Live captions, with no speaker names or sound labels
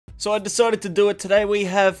So I decided to do it today. We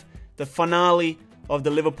have the finale of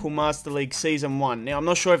the Liverpool Master League Season 1. Now, I'm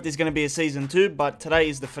not sure if there's going to be a Season 2, but today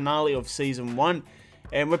is the finale of Season 1.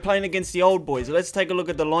 And we're playing against the old boys. Let's take a look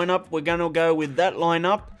at the lineup. We're going to go with that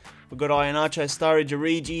lineup. We've got Iheanacho, Sturridge,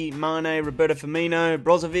 Origi, Mane, Roberto Firmino,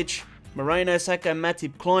 Brozovic, Moreno, Saka,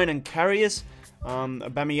 Matip, Klein, and Karius.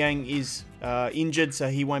 Aubameyang is injured, so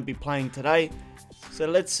he won't be playing today. So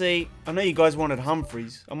let's see. I know you guys wanted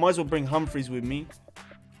Humphries. I might as well bring Humphries with me,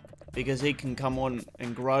 because he can come on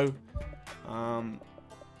and grow.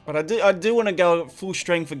 But I do want to go full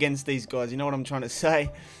strength against these guys. You know what I'm trying to say?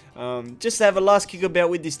 Just to have a last kickabout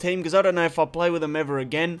with this team, because I don't know if I'll play with them ever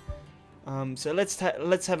again. So let's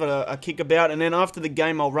have a kickabout, and then after the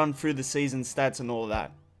game I'll run through the season stats and all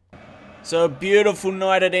that. So a beautiful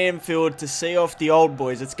night at Anfield to see off the old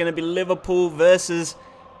boys. It's going to be Liverpool versus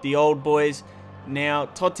the old boys. Now,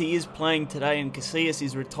 Totti is playing today and Casillas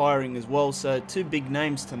is retiring as well, so two big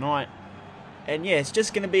names tonight. And yeah, it's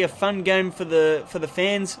just going to be a fun game for the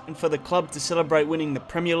fans and for the club to celebrate winning the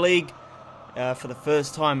Premier League for the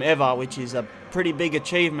first time ever, which is a pretty big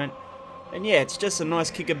achievement. And yeah, it's just a nice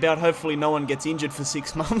kickabout. Hopefully no one gets injured for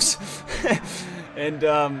 6 months. And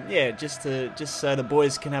yeah, just so the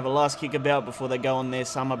boys can have a last kickabout before they go on their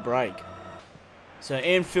summer break. So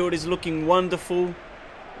Anfield is looking wonderful.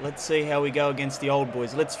 Let's see how we go against the old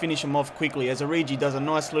boys. Let's finish them off quickly as Origi does a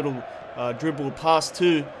nice little dribble pass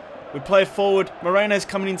too. We play forward. Moreno's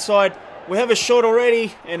coming inside. We have a shot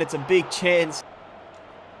already, and it's a big chance.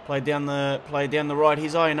 Play down the right.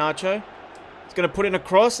 Here's Iheanacho. He's going to put in a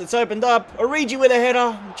cross. It's opened up. Origi with a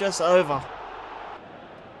header. Just over.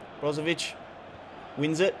 Brozovic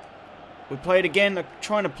wins it. We play it again.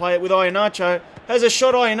 Trying to play it with Iheanacho. Has a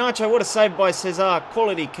shot, Iheanacho. What a save by Cesar.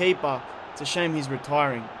 Quality keeper. It's a shame he's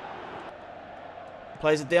retiring.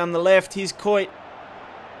 Plays it down the left. Here's Coit.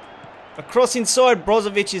 Across inside.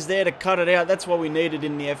 Brozovic is there to cut it out. That's what we needed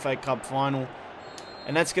in the FA Cup final.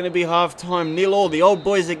 And that's going to be half-time. 0-0. The old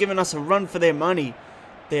boys are giving us a run for their money.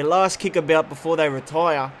 Their last kickabout before they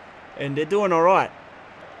retire. And they're doing alright.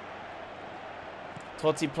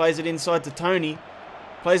 Totti plays it inside to Tony.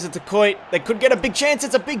 Plays it to Coit. They could get a big chance.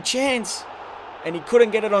 It's a big chance. And he couldn't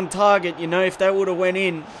get it on target. You know, if that would have went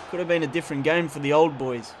in, could have been a different game for the old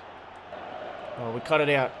boys. Oh, we cut it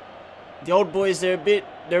out. The old boys, they're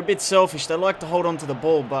a bit selfish. They like to hold on to the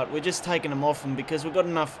ball, but we're just taking them off them because we've got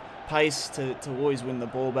enough pace to always win the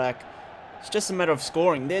ball back. It's just a matter of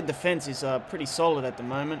scoring. Their defense is pretty solid at the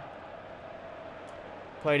moment.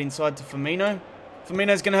 Played inside to Firmino.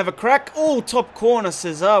 Firmino's going to have a crack. Oh, top corner.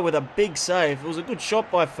 Cesar with a big save. It was a good shot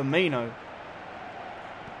by Firmino.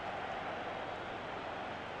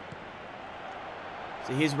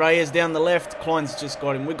 So here's Reyes down the left. Klein's just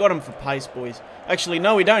got him. We got him for pace, boys. Actually,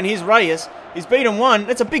 no, we don't. Here's Reyes. He's beaten one.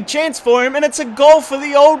 It's a big chance for him, and it's a goal for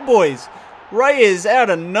the old boys. Reyes out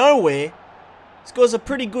of nowhere scores a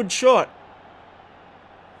pretty good shot.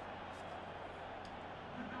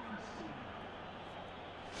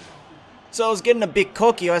 So I was getting a bit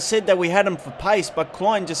cocky. I said that we had him for pace, but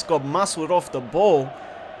Klein just got muscled off the ball.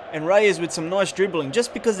 And Reyes with some nice dribbling.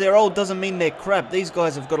 Just because they're old doesn't mean they're crap. These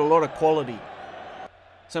guys have got a lot of quality.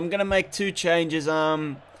 So I'm going to make 2 changes.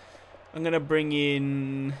 I'm going to bring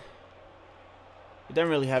in... We don't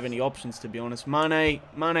really have any options, to be honest. Mane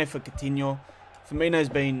for Coutinho. Firmino's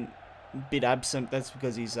been a bit absent. That's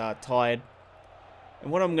because he's tired. And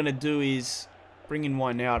what I'm going to do is bring in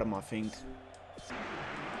Wijnaldum, I think.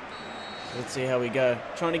 Let's see how we go.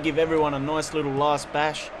 Trying to give everyone a nice little last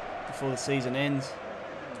bash before the season ends.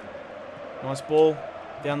 Nice ball.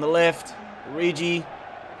 Down the left. Origi.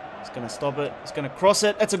 He's going to stop it. He's going to cross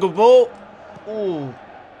it. That's a good ball. Ooh.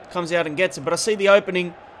 Comes out and gets it. But I see the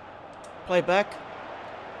opening. Play back.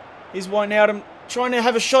 Here's Wijnaldum. Trying to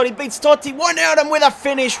have a shot. He beats Totti. Wijnaldum with a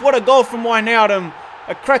finish. What a goal from Wijnaldum.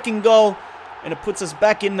 A cracking goal. And it puts us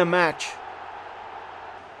back in the match.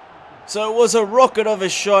 So it was a rocket of a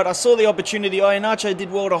shot. I saw the opportunity. Iheanacho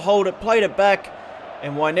did well to hold it. Played it back.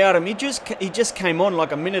 And Wijnaldum, he just came on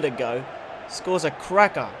like a minute ago. Scores a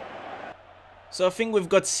cracker. So I think we've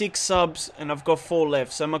got 6 subs and I've got 4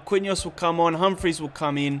 left. So Marquinhos will come on. Humphries will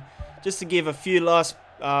come in. Just to give a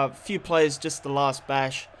few players just the last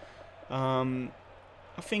bash. I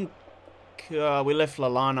think we left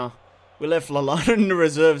Lallana. We left Lallana in the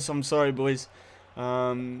reserves. I'm sorry, boys.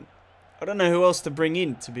 I don't know who else to bring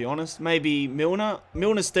in, to be honest. Maybe Milner.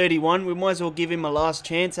 Milner's 31. We might as well give him a last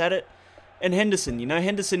chance at it. And Henderson. You know,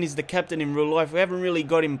 Henderson is the captain in real life. We haven't really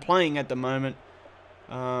got him playing at the moment.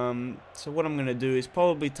 So what I'm going to do is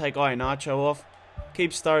probably take Iheanacho off.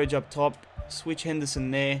 Keep Sturridge up top. Switch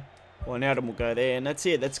Henderson there. Wijnaldum will go there. And that's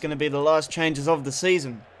it. That's going to be the last changes of the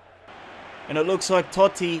season. And it looks like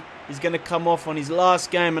Totti is going to come off on his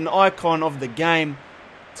last game. An icon of the game.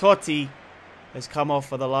 Totti has come off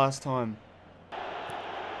for the last time.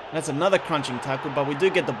 That's another crunching tackle, but we do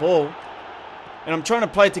get the ball. And I'm trying to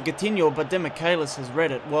play to Coutinho, but Demichelis has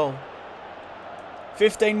read it well.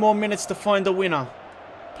 15 more minutes to find the winner.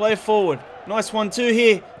 Play forward. Nice 1-2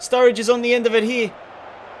 here. Sturridge is on the end of it here.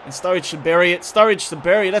 And Sturridge should bury it. Sturridge should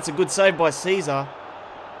bury it. That's a good save by Caesar.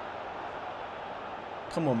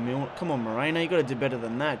 Come on, come on, Moreno. You got to do better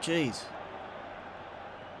than that. Jeez.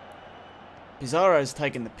 Pizarro's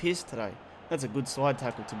taking the piss today. That's a good slide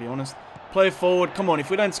tackle, to be honest. Play forward. Come on,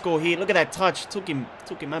 if we don't score here, look at that touch. Took him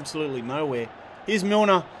absolutely nowhere. Here's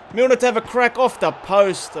Milner. Milner to have a crack off the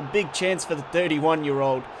post. A big chance for the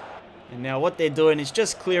 31-year-old. And now what they're doing is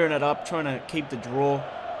just clearing it up, trying to keep the draw.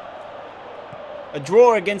 A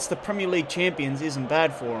draw against the Premier League champions isn't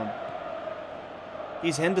bad for them.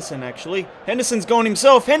 Here's Henderson, actually. Henderson's gone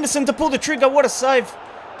himself. Henderson to pull the trigger. What a save.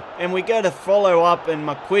 And we go to follow up, and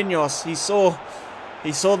Marquinhos, he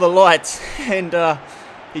saw the lights, and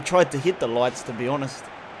he tried to hit the lights, to be honest.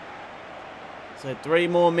 So 3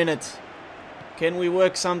 more minutes. Can we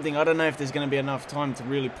work something? I don't know if there's going to be enough time to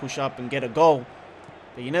really push up and get a goal.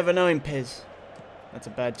 But you never know in Pez. That's a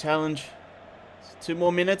bad challenge. So 2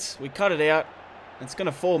 more minutes. We cut it out. It's going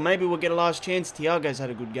to fall. Maybe we'll get a last chance. Thiago's had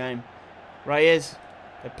a good game. Reyes.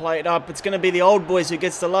 They play it up. It's going to be the old boys who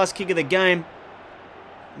gets the last kick of the game.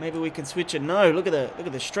 Maybe we can switch it. No, look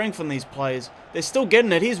at the strength on these players. They're still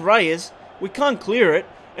getting it. Here's Reyes. We can't clear it.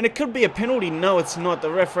 And it could be a penalty. No, it's not.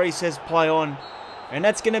 The referee says play on. And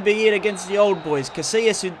that's going to be it against the old boys.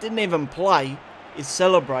 Casillas, who didn't even play, is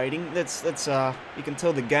celebrating. That's you can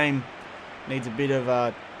tell the game needs a bit of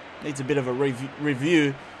a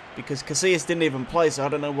review, because Casillas didn't even play, so I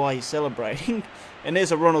don't know why he's celebrating. And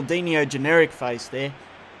there's a Ronaldinho generic face there.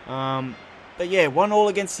 But yeah, 1-1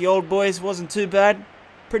 against the old boys. Wasn't too bad.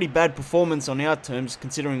 Pretty bad performance on our terms,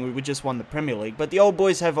 considering we just won the Premier League. But the old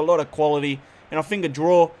boys have a lot of quality, and I think a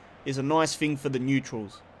draw is a nice thing for the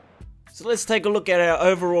neutrals. So let's take a look at our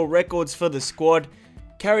overall records for the squad.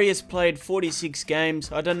 Carrier's played 46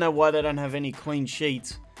 games. I don't know why they don't have any clean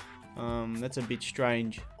sheets. That's a bit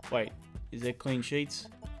strange. Wait, is there clean sheets?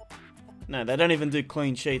 No, they don't even do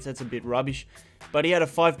clean sheets. That's a bit rubbish. But he had a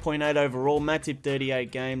 5.8 overall. Matip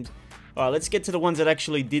 38 games. Alright, let's get to the ones that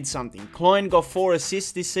actually did something. Klein got 4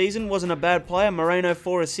 assists this season. Wasn't a bad player. Moreno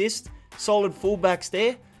 4 assists. Solid fullbacks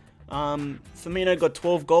there. Firmino got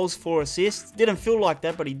 12 goals, 4 assists. Didn't feel like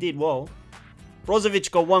that, but he did well.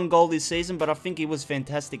 Brozovic got 1 goal this season, but I think he was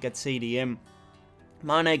fantastic at CDM.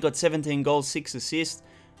 Mane got 17 goals, 6 assists.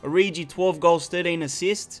 Origi 12 goals, 13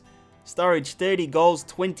 assists. Sturridge 30 goals,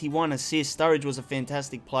 21 assists. Sturridge was a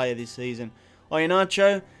fantastic player this season.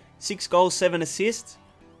 Iheanacho 6 goals, 7 assists.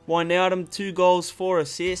 Wijnaldum 2 goals, 4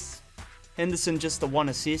 assists. Henderson just the 1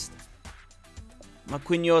 assist.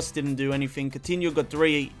 Marquinhos didn't do anything. Coutinho got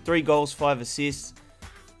 3 goals, 5 assists.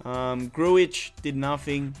 Grujic did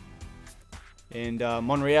nothing. And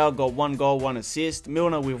Monreal got 1 goal, 1 assist.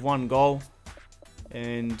 Milner with 1 goal.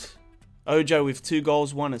 And Ojo with 2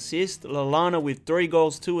 goals, 1 assist. Lallana with 3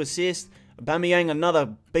 goals, 2 assists. Aubameyang,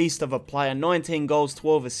 another beast of a player. 19 goals,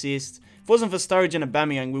 12 assists. If it wasn't for Sturridge and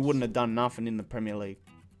Aubameyang, we wouldn't have done nothing in the Premier League.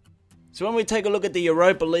 So when we take a look at the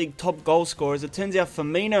Europa League top goal scorers, it turns out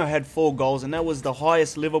Firmino had 4 goals, and that was the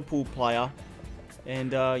highest Liverpool player.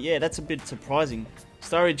 And yeah, that's a bit surprising.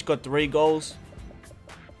 Sturridge got 3 goals,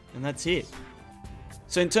 and that's it.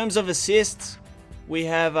 So in terms of assists, we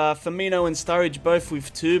have Firmino and Sturridge both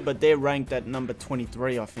with 2, but they're ranked at number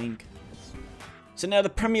 23, I think. So now the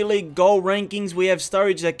Premier League goal rankings, we have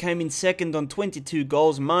Sturridge that came in 2nd on 22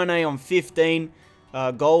 goals, Mane on 15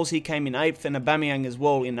 goals, he came in 8th, and Aubameyang as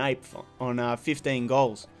well in 8th on 15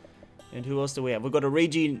 goals. And who else do we have? We've got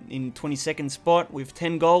Origi in 22nd spot with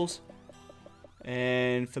 10 goals,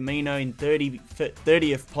 and Firmino in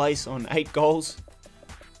 30th place on 8 goals,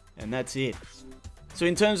 and that's it. So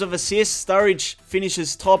in terms of assists, Sturridge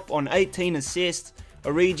finishes top on 18 assists.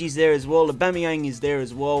 Origi's there as well. Aubameyang is there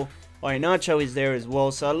as well. Iheanacho is there as well.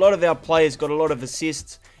 So a lot of our players got a lot of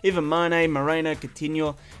assists. Even Mane, Moreno,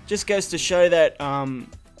 Coutinho. Just goes to show that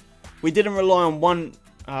we didn't rely on one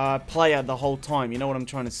player the whole time. You know what I'm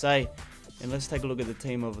trying to say? And let's take a look at the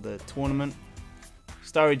team of the tournament.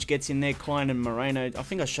 Sturridge gets in there. Klein and Moreno. I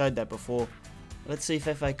think I showed that before. Let's see if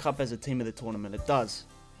FA Cup has a team of the tournament. It does.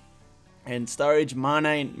 And Sturridge,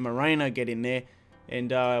 Mane, Moreno get in there.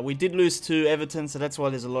 And we did lose to Everton, so that's why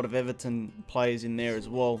there's a lot of Everton players in there as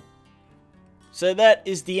well. So that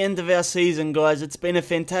is the end of our season, guys. It's been a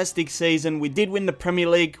fantastic season. We did win the Premier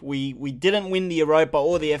League. We didn't win the Europa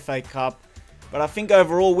or the FA Cup. But I think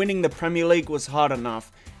overall winning the Premier League was hard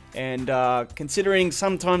enough. And considering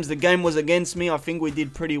sometimes the game was against me, I think we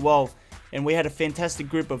did pretty well. And we had a fantastic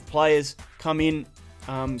group of players come in,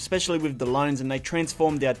 especially with the loans, and they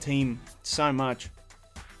transformed our team so much.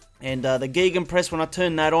 And the Gegenpress, when I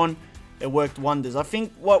turned that on, it worked wonders. I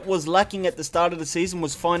think what was lacking at the start of the season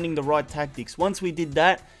was finding the right tactics. Once we did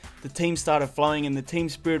that, the team started flowing and the team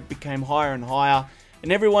spirit became higher and higher.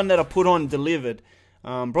 And everyone that I put on delivered.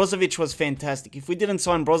 Brozovic was fantastic. If we didn't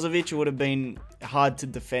sign Brozovic, it would have been hard to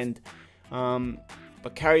defend.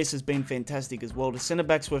 But Karius has been fantastic as well. The centre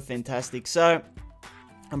backs were fantastic. So,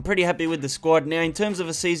 I'm pretty happy with the squad. Now, in terms of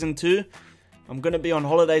a Season 2, I'm going to be on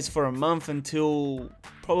holidays for a month until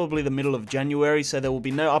probably the middle of January. So, there will be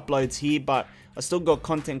no uploads here. But I still got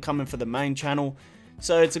content coming for the main channel.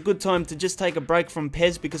 So, it's a good time to just take a break from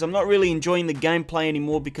PES because I'm not really enjoying the gameplay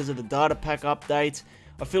anymore because of the data pack updates.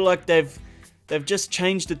 I feel like they've just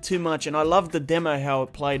changed it too much. And I love the demo how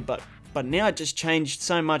it played. But now it just changed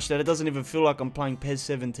so much that it doesn't even feel like I'm playing PES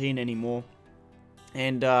 17 anymore.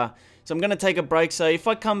 And so I'm going to take a break. So if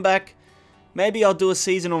I come back, maybe I'll do a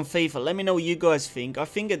season on FIFA. Let me know what you guys think. I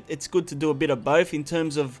think it's good to do a bit of both in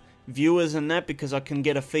terms of viewers and that, because I can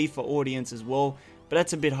get a FIFA audience as well. But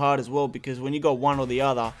that's a bit hard as well, because when you got one or the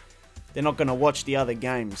other, they're not going to watch the other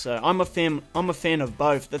game. So I'm a fan of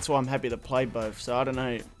both. That's why I'm happy to play both. So I don't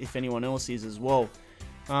know if anyone else is as well.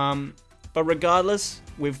 But regardless,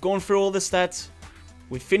 we've gone through all the stats.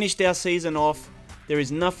 We've finished our season off. There is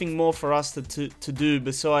nothing more for us to do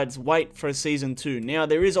besides wait for a Season 2. Now,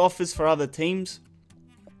 there is offers for other teams.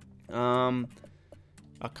 I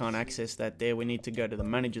can't access that there. We need to go to the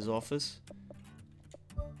manager's office.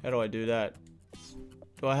 How do I do that?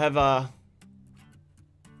 Do I have a...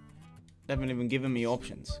 They haven't even given me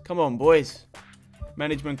options. Come on, boys.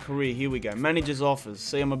 Management career, here we go. Manager's offers.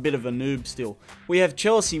 See, I'm a bit of a noob still. We have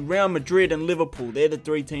Chelsea, Real Madrid, and Liverpool. They're the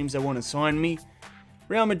three teams that want to sign me.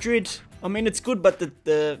 Real Madrid, I mean, it's good, but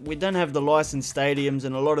we don't have the licensed stadiums,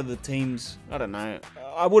 and a lot of the teams, I don't know.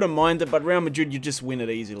 I wouldn't mind it, but Real Madrid, you just win it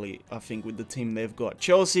easily, I think, with the team they've got.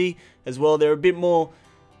 Chelsea, as well, they're a bit more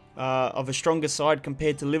of a stronger side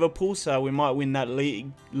compared to Liverpool, so we might win that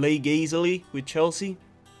league easily with Chelsea.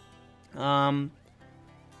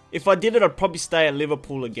 If I did it, I'd probably stay at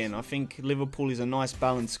Liverpool again. I think Liverpool is a nice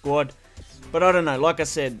balanced squad. But I don't know. Like I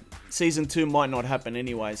said, Season 2 might not happen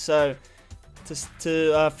anyway. So,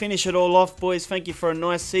 to finish it all off, boys, thank you for a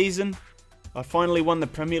nice season. I finally won the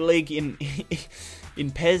Premier League in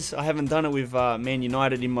PES. I haven't done it with Man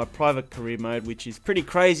United in my private career mode, which is pretty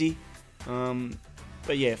crazy.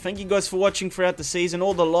 But yeah, thank you guys for watching throughout the season.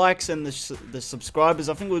 All the likes and the subscribers.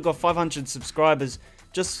 I think we've got 500 subscribers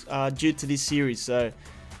just due to this series. So,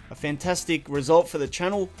 a fantastic result for the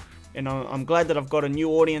channel, and I'm glad that I've got a new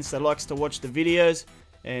audience that likes to watch the videos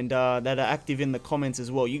and that are active in the comments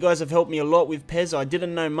as well. You guys have helped me a lot with PES. I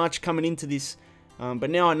didn't know much coming into this, but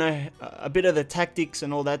now I know a bit of the tactics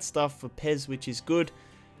and all that stuff for PES, which is good.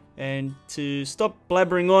 And to stop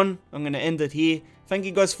blabbering on, I'm going to end it here. Thank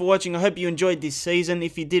you guys for watching. I hope you enjoyed this season.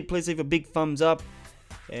 If you did, please leave a big thumbs up,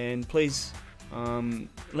 and please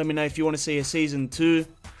let me know if you want to see a Season 2.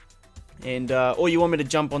 And or you want me to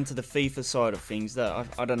jump onto the FIFA side of things. That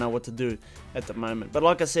I don't know what to do at the moment. But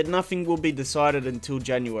like I said, nothing will be decided until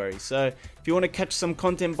January. So if you want to catch some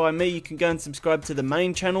content by me, you can go and subscribe to the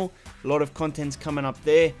main channel. A lot of content's coming up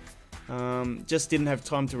there. Just didn't have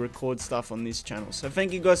time to record stuff on this channel. So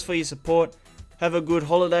thank you guys for your support. Have a good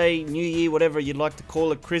holiday, New Year, whatever you'd like to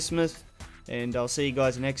call it, Christmas. And I'll see you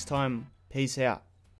guys next time. Peace out.